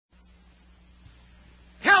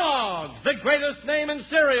the greatest name in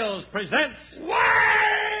cereals, presents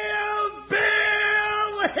Wild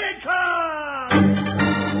Bill Hickok!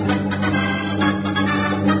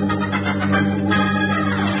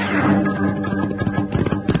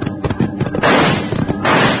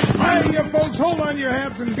 Hi, you folks, hold on your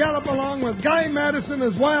hats and gallop along with Guy Madison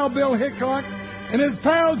as Wild Bill Hickok and his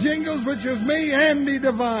pal Jingles, which is me, Andy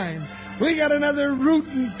Devine. We got another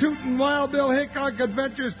rootin' tootin' Wild Bill Hickok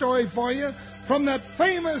adventure story for you from that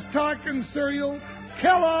famous talking cereal,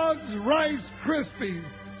 Kellogg's Rice Krispies.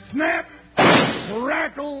 Snap,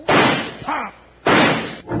 crackle, pop.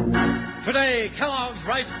 Today, Kellogg's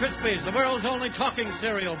Rice Krispies, the world's only talking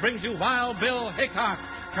cereal, brings you Wild Bill Hickok,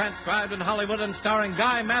 transcribed in Hollywood and starring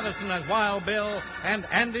Guy Madison as Wild Bill and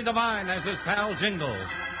Andy Devine as his pal Jingles.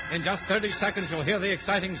 In just 30 seconds, you'll hear the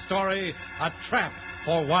exciting story, A Trap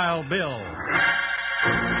for Wild Bill.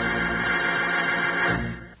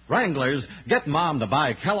 Wranglers, get Mom to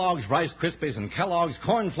buy Kellogg's Rice Krispies and Kellogg's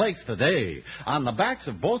Corn Flakes today. On the backs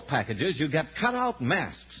of both packages, you get cutout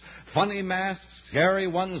masks. Funny masks, scary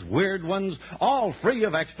ones, weird ones, all free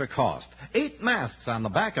of extra cost. 8 masks on the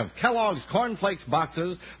back of Kellogg's Corn Flakes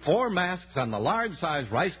boxes, 4 masks on the large-size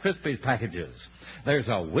Rice Krispies packages. There's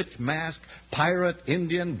a witch mask, pirate,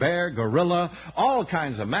 Indian, bear, gorilla, all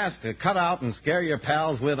kinds of masks to cut out and scare your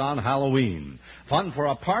pals with on Halloween. Fun for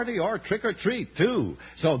a party or trick-or-treat, too.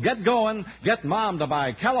 So get going, get Mom to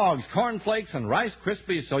buy Kellogg's Corn Flakes and Rice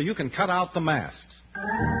Krispies so you can cut out the masks.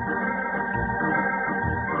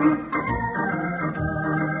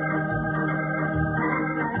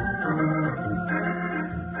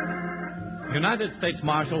 United States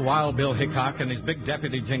Marshal Wild Bill Hickok and his big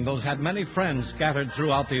deputy Jingles had many friends scattered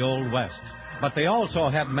throughout the Old West, but they also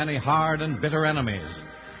had many hard and bitter enemies.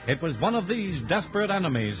 It was one of these desperate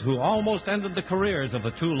enemies who almost ended the careers of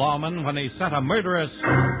the two lawmen when he set a murderous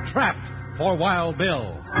trap for Wild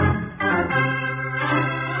Bill.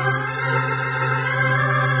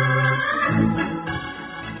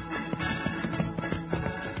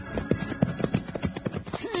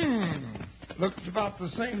 Looks about the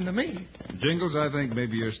same to me. Jingles, I think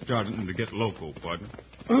maybe you're starting to get loco, partner.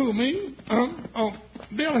 Who, me?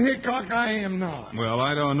 Bill Hickok, I am not. Well,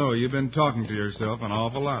 I don't know. You've been talking to yourself an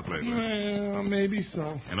awful lot lately. Well, maybe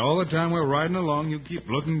so. And all the time we're riding along, you keep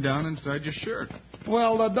looking down inside your shirt.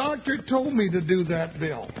 Well, the doctor told me to do that,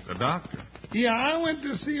 Bill. The doctor? Yeah, I went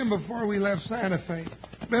to see him before we left Santa Fe.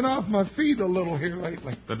 Been off my feet a little here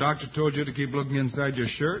lately. The doctor told you to keep looking inside your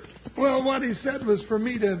shirt? Well, what he said was for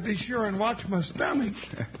me to be sure and watch my stomach.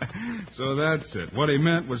 So that's it. What he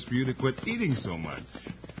meant was for you to quit eating so much.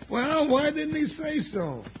 Well, why didn't he say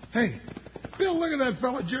so? Hey, Bill, look at that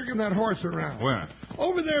fella jerking that horse around. Where?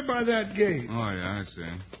 Over there by that gate. Oh, yeah, I see.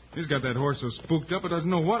 He's got that horse so spooked up it doesn't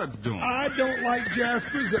know what it's doing. I don't like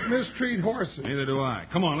jaspers that mistreat horses. Neither do I.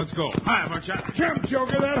 Come on, let's go. Hi, buckshot. Chump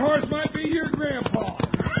joker, that horse might be your grandpa.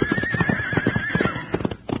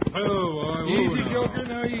 Oh, boy. Easy, joker,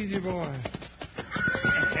 now easy, boy.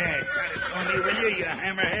 Hey, try to show me, will you, you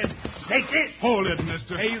hammerhead? Take this. Hold it,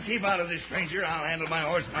 mister. Hey, you keep out of this, stranger. I'll handle my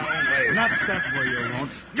horse my own way. Not that way, you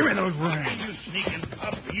won't. Give me those reins. You sneaking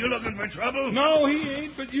pup. Are you looking for trouble? No, he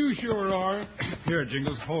ain't, but you sure are. Here,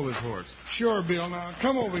 Jingles, hold his horse. Sure, Bill. Now,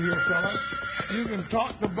 come over here, fella. You can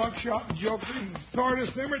talk to Buckshot and Joker and sort of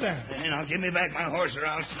simmer down. Hey, now, give me back my horse or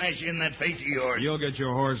I'll smash you in that face of yours. You'll get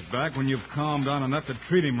your horse back when you've calmed down enough to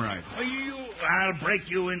treat him right. I'll break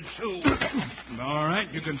you in two. All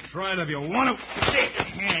right, you can try it if you want to.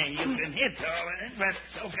 Hey, you can hit all right, but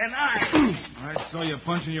so can I. I saw you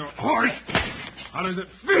punching your horse. How does it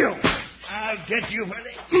feel? I'll get you for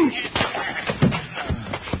this.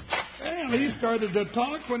 Well, he started to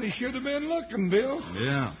talk when he should have been looking, Bill.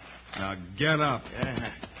 Yeah. Now get up.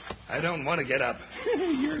 I don't want to get up.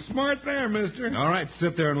 You're smart there, mister. All right,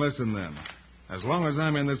 sit there and listen then. As long as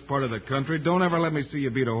I'm in this part of the country, don't ever let me see you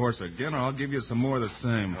beat a horse again, or I'll give you some more of the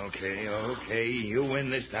same. Okay. You win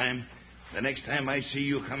this time. The next time I see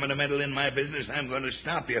you coming to meddle in my business, I'm going to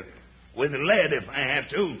stop you. With lead if I have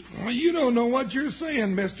to. Well, you don't know what you're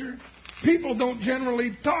saying, mister. People don't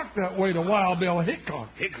generally talk that way to Wild Bill Hickok.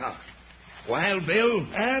 Hickok? Wild Bill?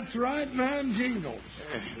 That's right, and I'm Jingles.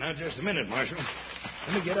 Now, just a minute, Marshal.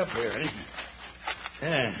 Let me get up here,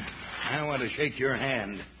 Yeah. I want to shake your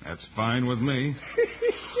hand. That's fine with me.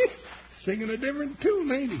 Singing a different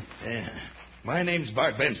tune, ain't he? Yeah. My name's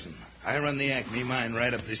Bart Benson. I run the Acme mine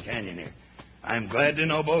right up this canyon here. I'm glad to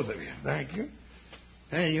know both of you. Thank you.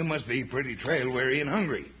 Hey, you must be pretty trail-weary and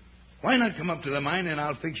hungry. Why not come up to the mine and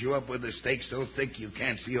I'll fix you up with a steak so thick you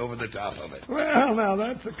can't see over the top of it? Well, now,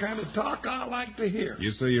 that's the kind of talk I like to hear.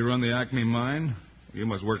 You say you run the Acme mine? You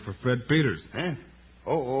must work for Fred Peters. Huh?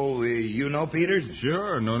 You know Peters?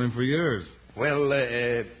 Sure, known him for years. Well,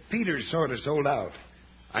 Peters sort of sold out.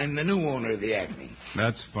 I'm the new owner of the Acme.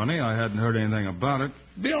 That's funny. I hadn't heard anything about it.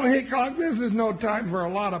 Bill Hickok, this is no time for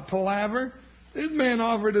a lot of palaver. This man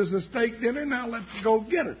offered us a steak dinner. Now let's go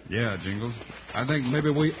get it. Yeah, Jingles. I think maybe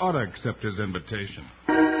we ought to accept his invitation.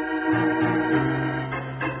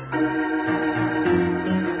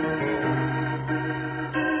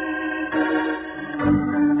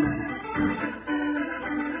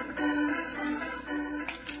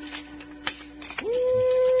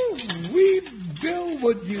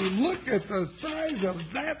 Would you look at the size of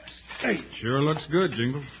that steak? Sure looks good,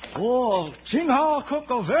 Jingles. Oh, Ching Hao cook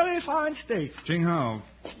a very fine steak. Ching Hao,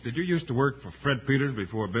 did you used to work for Fred Peters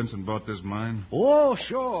before Benson bought this mine? Oh,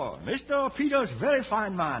 sure. Mr. Peters, very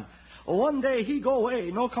fine man. One day he go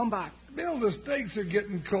away, no come back. Bill, the steaks are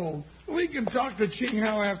getting cold. We can talk to Ching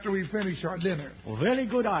Hao after we finish our dinner. Oh, very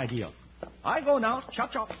good idea. I go now.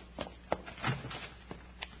 Chop, chop.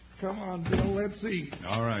 Come on, Bill, let's eat.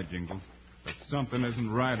 All right, Jingles. But something isn't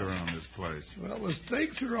right around this place. Well, the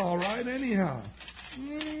steaks are all right anyhow.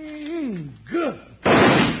 Good.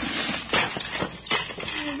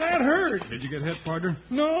 That hurt. Did you get hit, partner?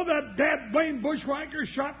 No, that dad-blame bushwhacker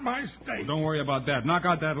shot my steak. Well, don't worry about that. Knock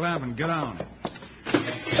out that lamp and get on.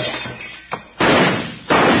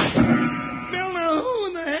 Bill, now who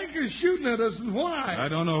in the heck is shooting at us and why? I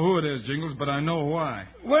don't know who it is, Jingles, but I know why.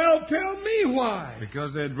 Well, tell me why.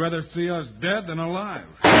 Because they'd rather see us dead than alive.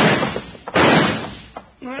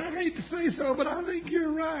 I hate to say so, but I think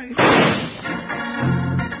you're right.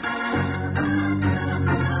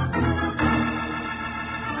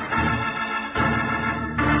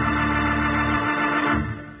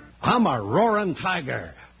 I'm a roaring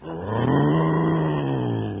tiger.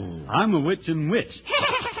 I'm a witch and witch.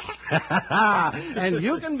 And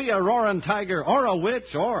you can be a roaring tiger or a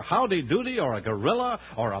witch or howdy doody or a gorilla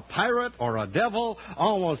or a pirate or a devil,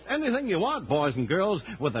 almost anything you want, boys and girls,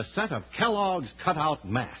 with a set of Kellogg's cutout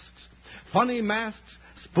masks. Funny masks,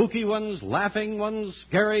 spooky ones, laughing ones,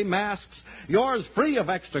 scary masks. Yours free of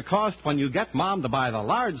extra cost when you get Mom to buy the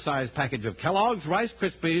large-size package of Kellogg's Rice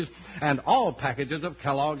Krispies and all packages of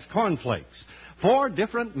Kellogg's Corn Flakes. 4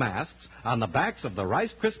 different masks on the backs of the Rice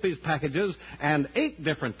Krispies packages and 8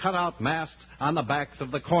 different cutout masks on the backs of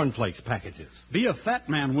the Corn Flakes packages. Be a fat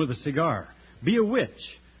man with a cigar. Be a witch.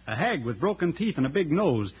 A hag with broken teeth and a big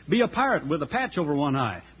nose. Be a pirate with a patch over one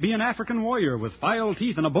eye. Be an African warrior with filed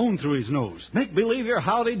teeth and a bone through his nose. Make believe you're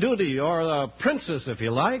Howdy Doody or a princess if you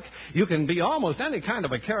like. You can be almost any kind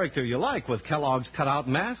of a character you like with Kellogg's cutout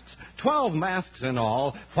masks. 12 masks in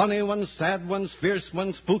all. Funny ones, sad ones, fierce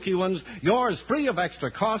ones, spooky ones. Yours free of extra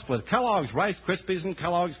cost with Kellogg's Rice Krispies and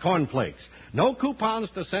Kellogg's Corn Flakes. No coupons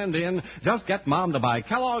to send in. Just get Mom to buy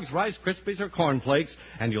Kellogg's Rice Krispies or Corn Flakes,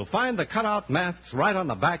 and you'll find the cutout masks right on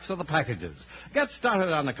the backs of the packages. Get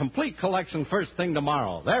started on a complete collection first thing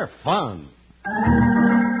tomorrow. They're fun.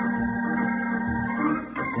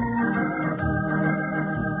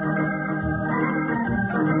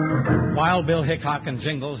 Wild Bill Hickok and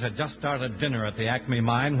Jingles had just started dinner at the Acme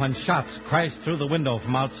mine when shots crashed through the window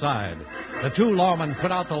from outside. The 2 lawmen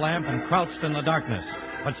put out the lamp and crouched in the darkness.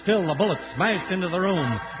 But still, the bullets smashed into the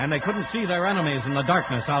room, and they couldn't see their enemies in the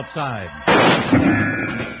darkness outside.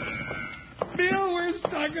 Bill, we're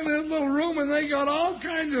stuck in this little room, and they got all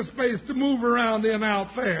kinds of space to move around in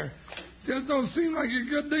out there. Just don't seem like a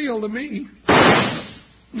good deal to me.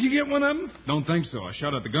 Did you get one of them? Don't think so. I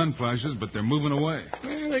shot at the gun flashes, but they're moving away.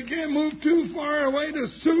 Well, they can't move too far away to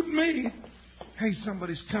suit me. Hey,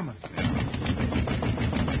 somebody's coming.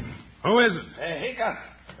 Who is it? Hey, Hickok,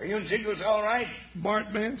 are you and Jingles all right?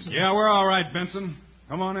 Bart Benson? Yeah, we're all right, Benson.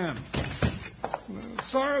 Come on in. Well,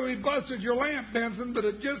 sorry we busted your lamp, Benson, but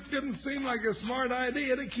it just didn't seem like a smart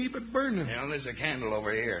idea to keep it burning. Well, there's a candle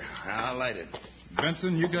over here. I'll light it.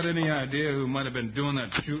 Benson, you got any idea who might have been doing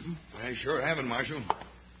that shooting? I sure haven't, Marshal.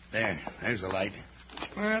 There's the light.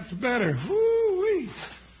 That's better. Woo-wee.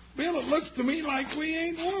 Bill, it looks to me like we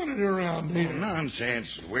ain't wanted around here. Oh, nonsense.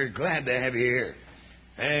 We're glad to have you here.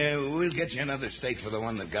 We'll get you another steak for the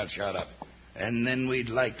one that got shot up. And then we'd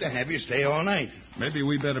like to have you stay all night. Maybe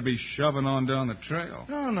we better be shoving on down the trail.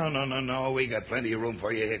 No. We got plenty of room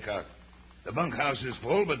for you, Hickok. The bunkhouse is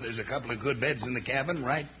full, but there's a couple of good beds in the cabin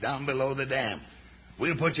right down below the dam.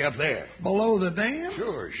 We'll put you up there. Below the dam?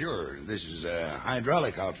 Sure. This is a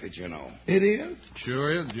hydraulic outfit, you know. It is?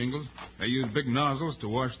 Sure is, Jingles. They use big nozzles to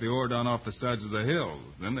wash the ore down off the sides of the hills.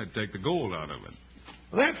 Then they take the gold out of it.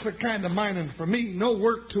 That's the kind of mining for me. No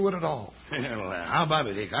work to it at all. Well, how about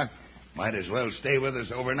it, Hickok? Might as well stay with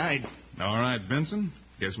us overnight. All right, Benson.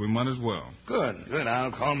 Guess we might as well. Good.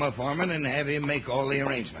 I'll call my foreman and have him make all the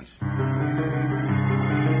arrangements.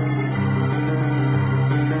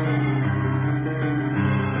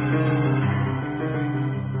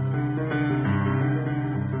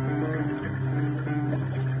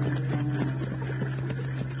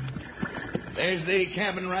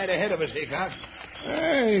 cabin right ahead of us, Hickok.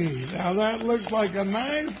 Hey, now that looks like a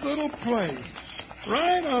nice little place.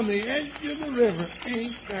 Right on the edge of the river.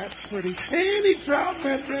 Ain't that pretty? Any trout in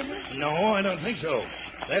that river? No, I don't think so.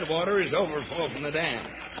 That water is overflow from the dam.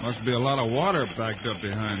 Must be a lot of water backed up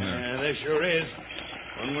behind there. Yeah, there sure is.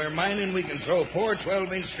 When we're mining, we can throw 4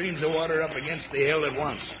 12-inch streams of water up against the hill at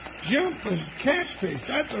once. Jumping catfish.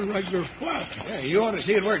 That's a regular flush. Yeah, you ought to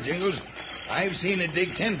see it work, Jingles. I've seen it dig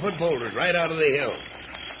 10-foot boulders right out of the hill.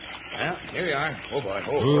 Well, here you are. Oh, boy.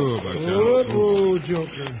 Oh,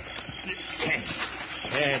 Joker.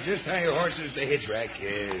 Yeah, just tie your horses to hitch rack.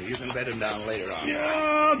 You can bed them down later on. Yeah,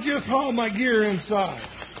 I'll just haul my gear inside.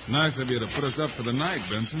 It's nice of you to put us up for the night,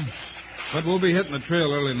 Benson. But we'll be hitting the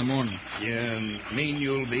trail early in the morning. You mean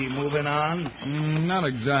you'll be moving on? Not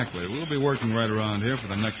exactly. We'll be working right around here for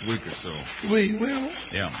the next week or so. We will?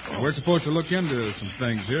 Yeah. We're supposed to look into some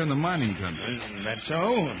things here in the mining country. That's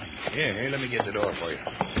so? Here, let me get the door for you.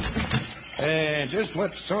 Just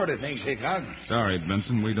what sort of things, Hickok? Sorry,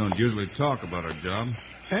 Benson. We don't usually talk about our job.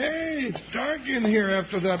 Hey, it's dark in here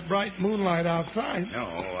after that bright moonlight outside. No,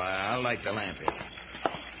 I'll light the lamp here.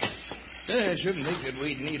 I shouldn't think that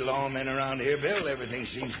we'd need lawmen around here, Bill. Everything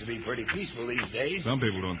seems to be pretty peaceful these days. Some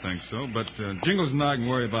people don't think so, but Jingles and I can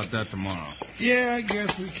worry about that tomorrow. Yeah, I guess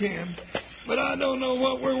we can. But I don't know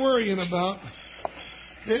what we're worrying about.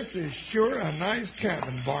 This is sure a nice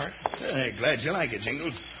cabin, Bart. Glad you like it,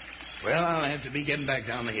 Jingles. Well, I'll have to be getting back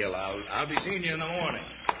down the hill. I'll be seeing you in the morning.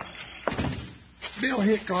 Bill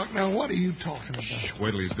Hickok, now what are you talking about? Shh,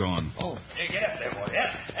 wait till he's gone. Oh. Hey, get up there, boy.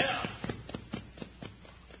 Yeah.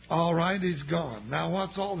 All right, he's gone. Now,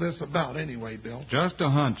 what's all this about anyway, Bill? Just a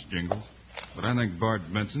hunch, Jingles. But I think Bart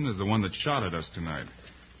Benson is the one that shot at us tonight.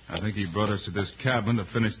 I think he brought us to this cabin to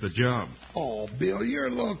finish the job. Oh, Bill,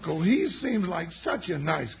 you're loco. He seems like such a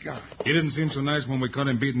nice guy. He didn't seem so nice when we caught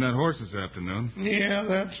him beating that horse this afternoon. Yeah,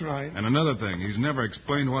 that's right. And another thing, he's never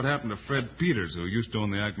explained what happened to Fred Peters, who used to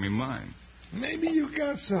own the Acme mine. Maybe you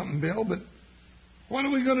got something, Bill, but what are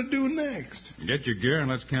we going to do next? Get your gear and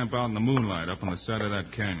let's camp out in the moonlight up on the side of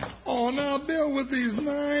that canyon. Oh, now, Bill, with these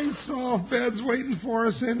nice soft beds waiting for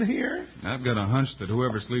us in here? I've got a hunch that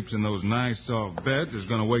whoever sleeps in those nice soft beds is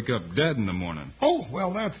going to wake up dead in the morning. Oh,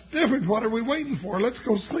 well, that's different. What are we waiting for? Let's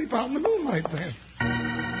go sleep out in the moonlight then.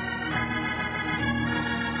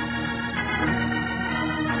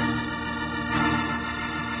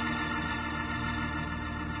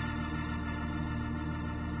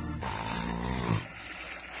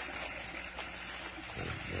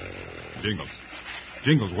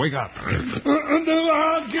 Jingles, wake up.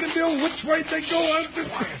 I'll get it, Bill. Which way they go?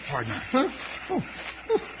 Quiet, partner. Huh?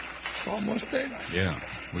 It's almost daylight. Yeah,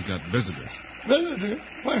 we got visitors. Visitor?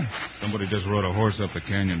 Where? Somebody just rode a horse up the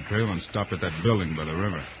canyon trail and stopped at that building by the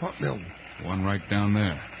river. What building? The one right down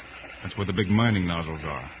there. That's where the big mining nozzles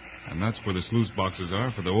are. And that's where the sluice boxes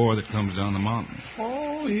are for the ore that comes down the mountain.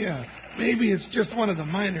 Oh, yeah. Maybe it's just one of the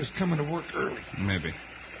miners coming to work early. Maybe.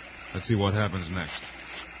 Let's see what happens next.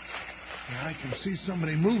 Yeah, I can see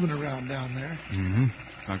somebody moving around down there. Mm-hmm.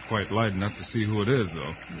 Not quite light enough to see who it is,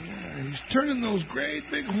 though. Yeah, he's turning those great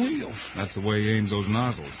big wheels. That's the way he aims those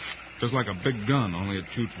nozzles. Just like a big gun, only it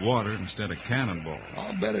shoots water instead of cannonballs.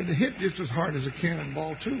 I'll bet it'd hit just as hard as a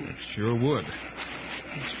cannonball, too. It sure would.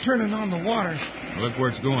 It's turning on the water. Now look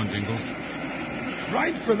where it's going, Jingles.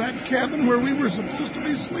 Right for that cabin where we were supposed to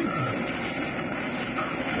be sleeping.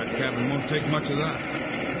 That cabin won't take much of that.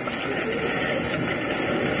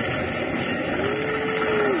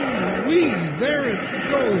 There it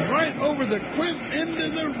goes, right over the cliff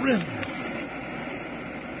into the river.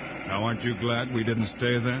 Now, aren't you glad we didn't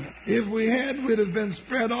stay then? If we had, we'd have been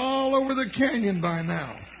spread all over the canyon by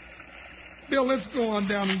now. Bill, let's go on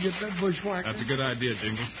down and get that bushwhacker. That's a good idea,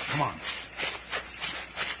 Jingles. Come on.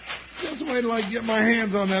 Just wait till I get my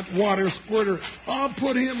hands on that water squirter. I'll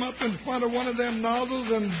put him up in front of one of them nozzles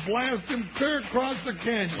and blast him clear across the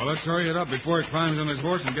canyon. Well, let's hurry it up before he climbs on his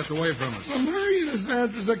horse and gets away from us. I'm hurrying as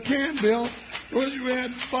fast as I can, Bill. Wish we had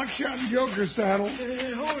Buckshot and Joker saddle.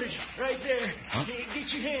 Hold it right there. Huh? Get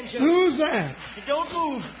your hands up. Who's that? Don't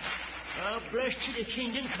move. I'll blast you to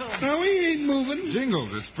kingdom come. No, he ain't moving. Jingles,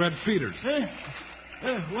 it's Fred Peters.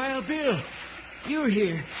 Wild Bill, you're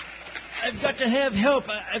here. I've got to have help.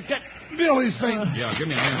 I've got... Bill, he's fainting. Yeah, give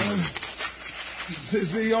me a hand.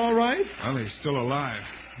 Is he all right? Well, he's still alive,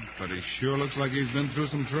 but he sure looks like he's been through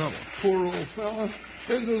some trouble. Poor old fella.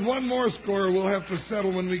 This is one more score we'll have to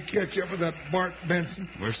settle when we catch up with that Bart Benson.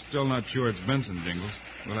 We're still not sure it's Benson, Jingles.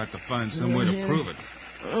 We'll have to find some way to prove it.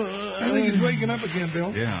 I think he's waking up again,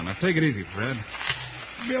 Bill. Yeah, now take it easy, Fred.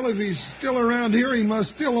 Bill, if he's still around here, he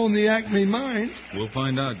must still own the Acme mine. We'll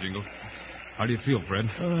find out, Jingles. How do you feel, Fred?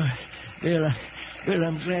 Bill, Bill,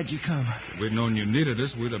 I'm glad you come. If we'd known you needed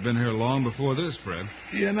us, we'd have been here long before this, Fred.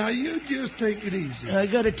 Yeah, now you just take it easy. I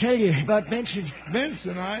got to tell you about Benson.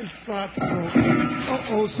 Benson, I thought so.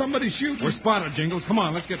 Uh-oh, somebody's shooting. We're spotted, Jingles. Come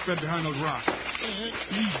on, let's get Fred behind those rocks.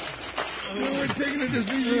 Well, we're taking it as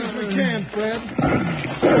easy as we can, Fred.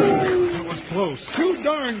 That was close. Too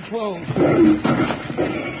darn close.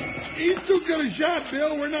 He's too good a shot,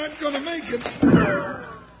 Bill. We're not going to make it.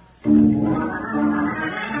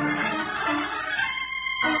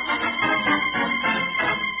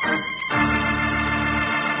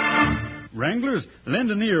 Wranglers, lend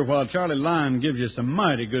an ear while Charlie Lyon gives you some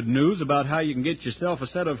mighty good news about how you can get yourself a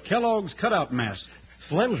set of Kellogg's cutout masks.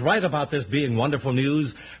 Slim's right about this being wonderful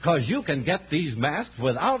news, because you can get these masks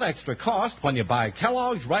without extra cost when you buy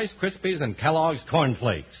Kellogg's Rice Krispies and Kellogg's Corn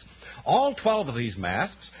Flakes. All 12 of these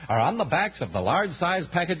masks are on the backs of the large-size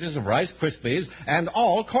packages of Rice Krispies and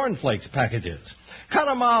all Corn Flakes packages. Cut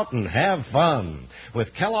 'em out and have fun.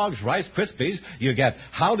 With Kellogg's Rice Krispies, you get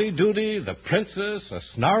Howdy Doody, the Princess, a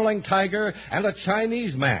snarling tiger, and a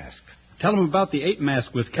Chinese mask. Tell them about the 8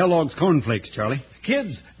 mask with Kellogg's Corn Flakes, Charlie.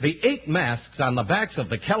 Kids, the 8 masks on the backs of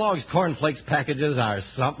the Kellogg's Corn Flakes packages are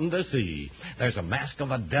something to see. There's a mask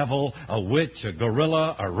of a devil, a witch, a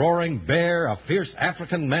gorilla, a roaring bear, a fierce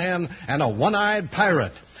African man, and a one-eyed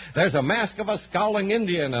pirate. There's a mask of a scowling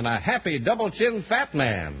Indian and a happy double-chin fat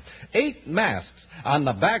man. 8 masks on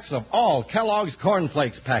the backs of all Kellogg's Corn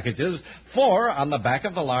Flakes packages, 4 on the back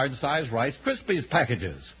of the large-size Rice Krispies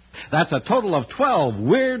packages. That's a total of 12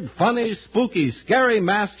 weird, funny, spooky, scary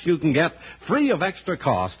masks you can get free of extra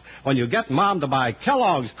cost when you get Mom to buy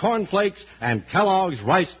Kellogg's Corn Flakes and Kellogg's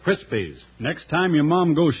Rice Krispies. Next time your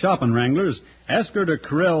mom goes shopping, Wranglers, ask her to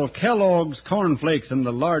corral Kellogg's Corn Flakes and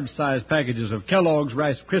the large-size packages of Kellogg's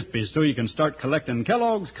Rice Krispies so you can start collecting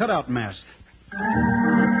Kellogg's cutout masks.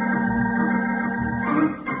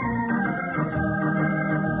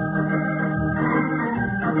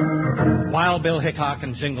 Wild Bill Hickok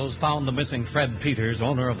and Jingles found the missing Fred Peters,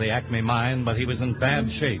 owner of the Acme mine, but he was in bad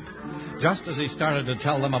shape. Just as he started to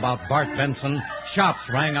tell them about Bart Benson, shots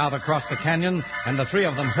rang out across the canyon, and the 3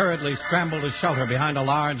 of them hurriedly scrambled to shelter behind a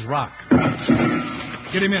large rock.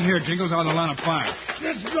 Get him in here, Jingles, out of the line of fire.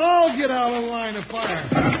 Let's all get out of the line of fire.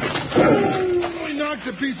 We knocked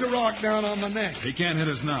a piece of rock down on my neck. He can't hit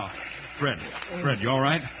us now. Fred, you all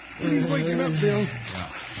right? He's waking up, Bill. Yeah.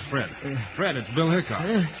 Fred, it's Bill Hickok.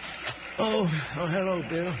 Oh, hello,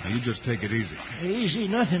 Bill. Now, you just take it easy. Easy,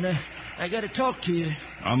 nothing. I got to talk to you.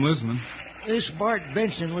 I'm listening. This Bart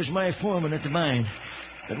Benson was my foreman at the mine.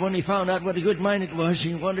 But when he found out what a good mine it was,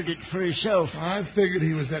 he wanted it for himself. I figured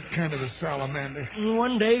he was that kind of a salamander.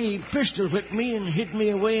 One day, he pistol whipped me and hid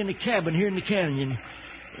me away in a cabin here in the canyon.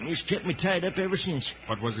 And he's kept me tied up ever since.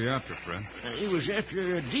 What was he after, Fred? He was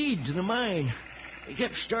after a deed to the mine. He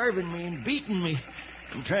kept starving me and beating me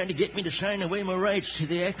and trying to get me to sign away my rights to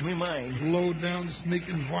the Acme mine. Low-down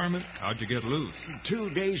sneaking varmint. How'd you get loose? 2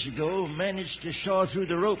 days ago, managed to saw through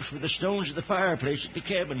the ropes with the stones of the fireplace at the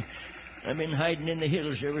cabin. I've been hiding in the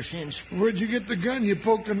hills ever since. Where'd you get the gun you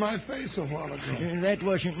poked in my face a while ago? That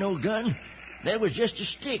wasn't no gun. That was just a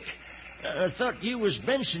stick. I thought you was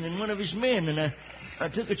Benson and one of his men, and I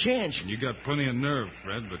took a chance. You got plenty of nerve,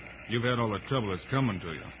 Fred, but you've had all the trouble that's coming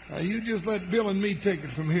to you. Now, you just let Bill and me take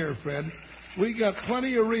it from here, Fred. We got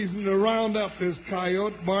plenty of reason to round up this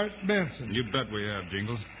coyote, Bart Benson. You bet we have,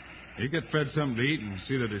 Jingles. You get Fred something to eat and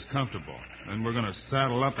see that he's comfortable. Then we're going to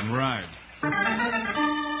saddle up and ride.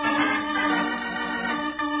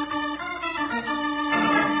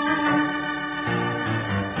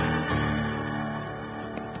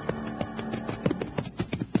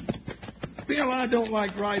 Bill, I don't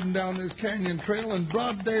like riding down this canyon trail in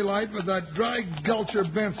broad daylight with that dry gulcher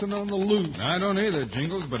Benson on the loose. I don't either,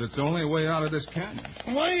 Jingles, but it's the only way out of this canyon.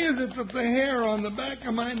 Why is it that the hair on the back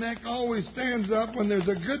of my neck always stands up when there's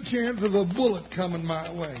a good chance of a bullet coming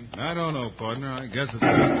my way? I don't know, partner. I guess it's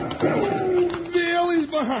just... Bill, he's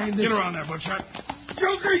behind us. Get around there, Buckshot.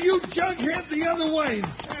 Joker, you jughead the other way.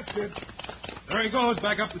 That's it. There he goes,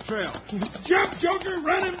 back up the trail. Jump, Joker,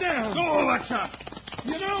 run him down. Go, Buckshot.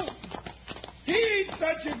 You know, he ain't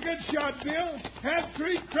such a good shot, Bill. Had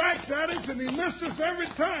 3 cracks at us, and he missed us every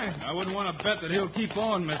time. I wouldn't want to bet that he'll keep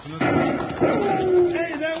on missing us.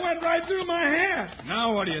 Hey, that went right through my hat.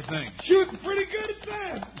 Now what do you think? Shooting pretty good at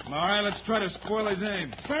that. All right, let's try to spoil his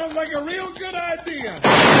aim. Sounds like a real good idea.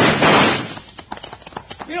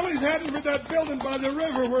 Billy's heading for that building by the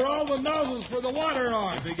river where all the nozzles for the water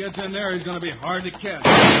are. If he gets in there, he's going to be hard to catch.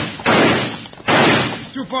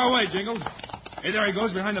 He's too far away, Jingles. Hey, there he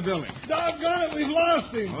goes behind the building. Doggone it, we've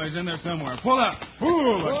lost him. Well, he's in there somewhere. Pull up.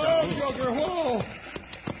 Whoa, Joker, whoa.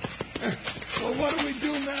 Well, what do we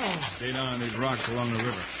do now? Stay down on these rocks along the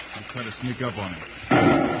river. We'll try to sneak up on him.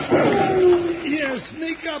 Yeah,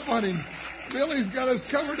 sneak up on him. Billy's got us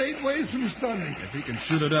covered 8 ways from Sunday. If he can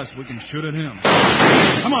shoot at us, we can shoot at him.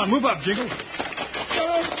 Come on, move up, Jingles.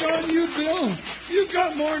 Doggone you, Bill. You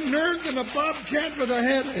got more nerve than a bobcat with a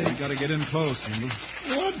headache. We gotta get in close, Jingles.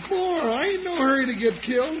 What for? I ain't no hurry to get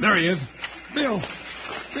killed. There he is. Bill,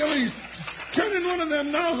 he's turning one of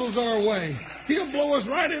them nozzles our way. He'll blow us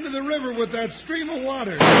right into the river with that stream of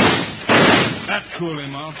water. That cooled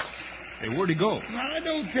him off. Hey, where'd he go? I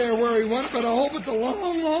don't care where he went, but I hope it's a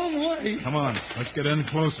long, long way. Come on, let's get in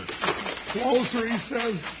closer. Closer, he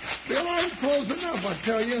says. Bill, I'm close enough, I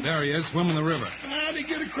tell you. There he is, swimming the river. How'd he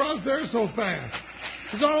get across there so fast?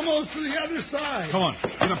 He's almost to the other side. Come on,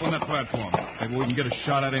 get up on that platform. Maybe we can get a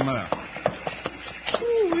shot at him there.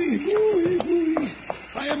 Ooh-wee.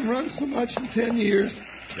 I haven't run so much in 10 years.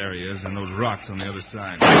 There he is, and those rocks on the other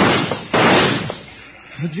side.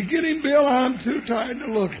 Did you get him, Bill? I'm too tired to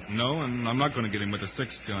look. No, and I'm not going to get him with a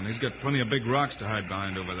 6-gun. He's got plenty of big rocks to hide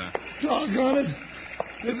behind over there. Doggone it.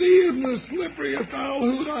 If he isn't the slipperiest owl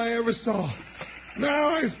hoot I ever saw. Now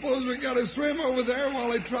I suppose we got to swim over there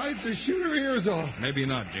while he tries to shoot her ears off. Maybe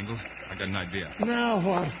not, Jingles. I got an idea. Now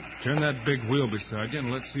what? Turn that big wheel beside you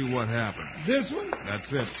and let's see what happens. This one?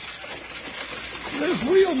 That's it. This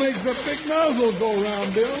wheel makes the big nozzle go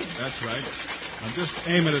round, Bill. That's right. Now just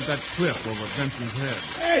aim it at that cliff over Benson's head.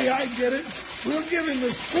 Hey, I get it. We'll give him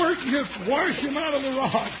the squirt and just wash him out of the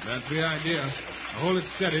rocks. That's the idea. Now hold it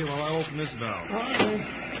steady while I open this valve. All right.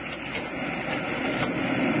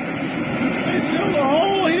 Hey, Bill, the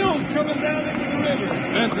whole hill's coming down into the river.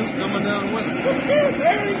 Benson's coming down with it.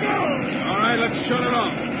 There he goes. All right, let's shut it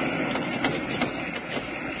off.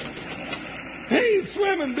 He's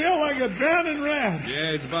swimming, Bill, like a drowning rat.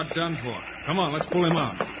 Yeah, he's about done for. Come on, let's pull him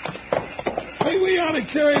out. Hey, we ought to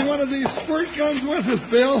carry one of these squirt guns with us,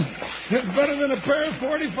 Bill. It's better than a pair of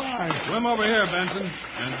 45. Swim over here, Benson,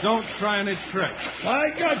 and don't try any tricks.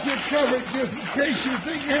 I got you covered just in case you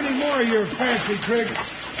think any more of your fancy tricks.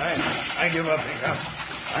 I give up, Hickok.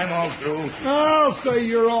 I'm all through. I'll say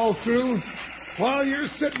you're all through. While you're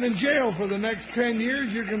sitting in jail for the next 10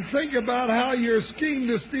 years, you can think about how your scheme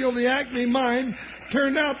to steal the Acme mine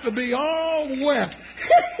turned out to be all wet.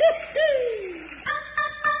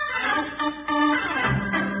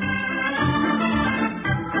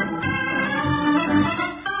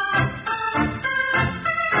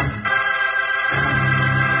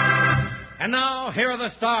 And now, here are the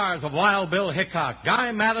stars of Wild Bill Hickok,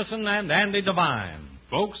 Guy Madison, and Andy Devine.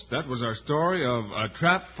 Folks, that was our story of A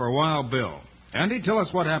Trap for Wild Bill. Andy, tell us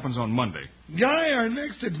what happens on Monday. Guy, our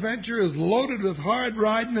next adventure is loaded with hard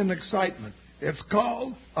riding and excitement. It's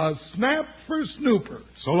called A Snap for Snooper.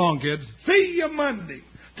 So long, kids. See you Monday.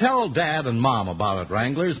 Tell Dad and Mom about it,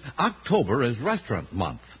 Wranglers. October is restaurant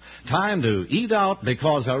month. Time to eat out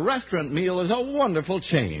because a restaurant meal is a wonderful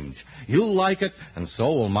change. You'll like it, and so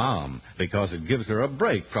will Mom, because it gives her a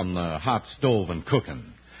break from the hot stove and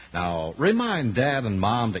cooking. Now, remind Dad and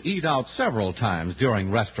Mom to eat out several times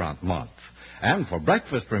during restaurant month. And for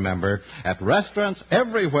breakfast, remember, at restaurants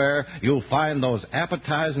everywhere, you'll find those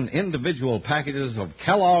appetizing individual packages of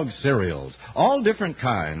Kellogg's cereals, all different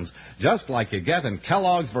kinds, just like you get in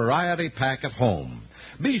Kellogg's Variety Pack at home.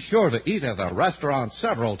 Be sure to eat at a restaurant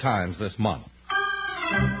several times this month.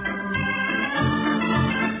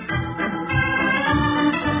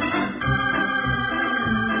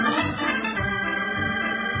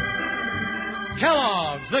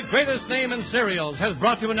 Kellogg's, the greatest name in cereals, has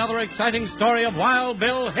brought you another exciting story of Wild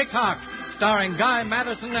Bill Hickok, starring Guy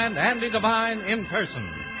Madison and Andy Devine in person.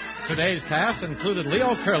 Today's cast included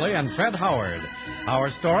Leo Curley and Fred Howard. Our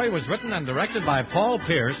story was written and directed by Paul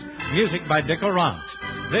Pierce, music by Dick Orant.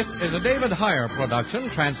 This is a David Heyer production,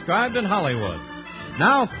 transcribed in Hollywood.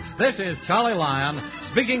 Now, this is Charlie Lyon,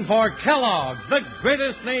 speaking for Kellogg's, the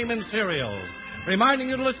greatest name in cereals, reminding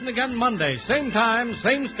you to listen again Monday, same time,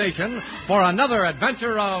 same station, for another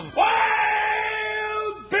adventure of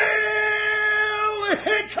Wild Bill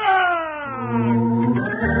Hickok!